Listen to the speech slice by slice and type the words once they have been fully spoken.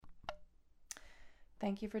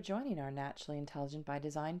Thank you for joining our Naturally Intelligent by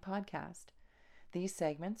Design podcast. These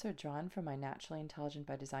segments are drawn from my Naturally Intelligent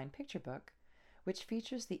by Design picture book, which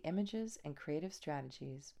features the images and creative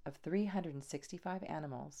strategies of 365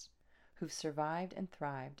 animals who've survived and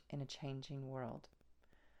thrived in a changing world.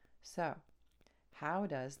 So, how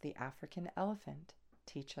does the African elephant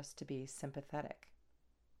teach us to be sympathetic?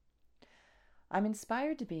 I'm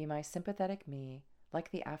inspired to be my sympathetic me like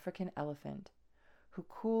the African elephant, who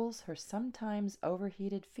cools her sometimes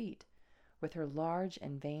overheated feet with her large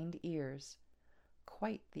and veined ears.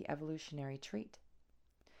 Quite the evolutionary treat.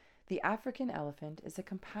 The African elephant is a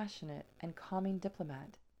compassionate and calming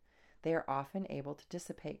diplomat. They are often able to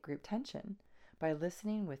dissipate group tension by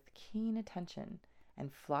listening with keen attention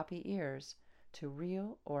and floppy ears to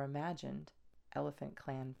real or imagined elephant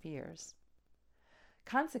clan fears.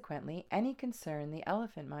 Consequently, any concern the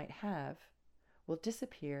elephant might have will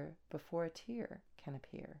disappear before a tear can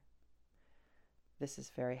appear. This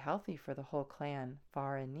is very healthy for the whole clan,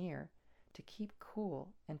 far and near, to keep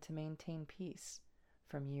cool and to maintain peace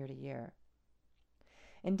from year to year.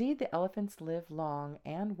 Indeed, the elephants live long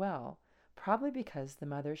and well, probably because the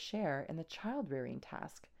mothers share in the child-rearing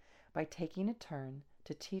task by taking a turn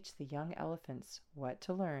to teach the young elephants what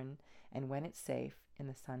to learn and when it's safe in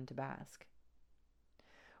the sun to bask.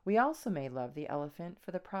 We also may love the elephant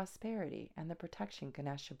for the prosperity and the protection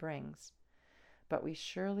Ganesha brings, but we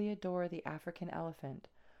surely adore the African elephant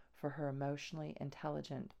for her emotionally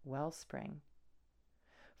intelligent wellspring.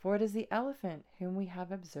 For it is the elephant whom we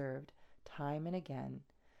have observed time and again,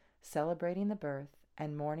 celebrating the birth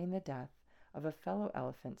and mourning the death of a fellow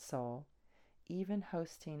elephant soul, even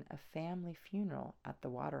hosting a family funeral at the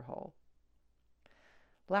waterhole.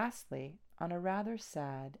 Lastly, on a rather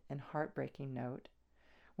sad and heartbreaking note,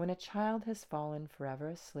 when a child has fallen forever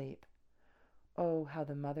asleep, oh, how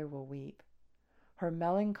the mother will weep, her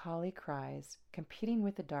melancholy cries competing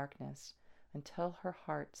with the darkness until her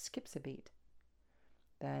heart skips a beat.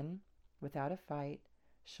 Then, without a fight,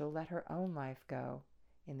 she'll let her own life go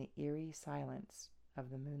in the eerie silence of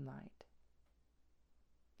the moonlight.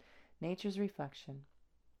 Nature's reflection.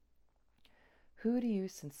 Who do you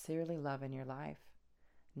sincerely love in your life?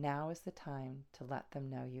 Now is the time to let them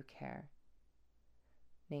know you care.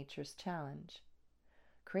 Nature's challenge.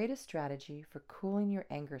 Create a strategy for cooling your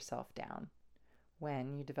anger self down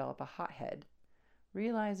when you develop a hothead,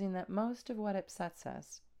 realizing that most of what upsets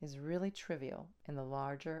us is really trivial in the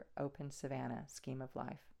larger open savanna scheme of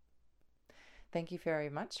life. Thank you very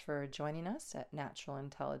much for joining us at Natural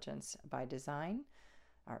Intelligence by Design.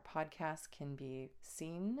 Our podcast can be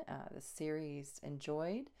seen, the series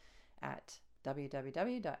enjoyed, at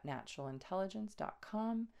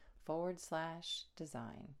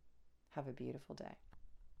www.naturalintelligence.com/design. Have a beautiful day.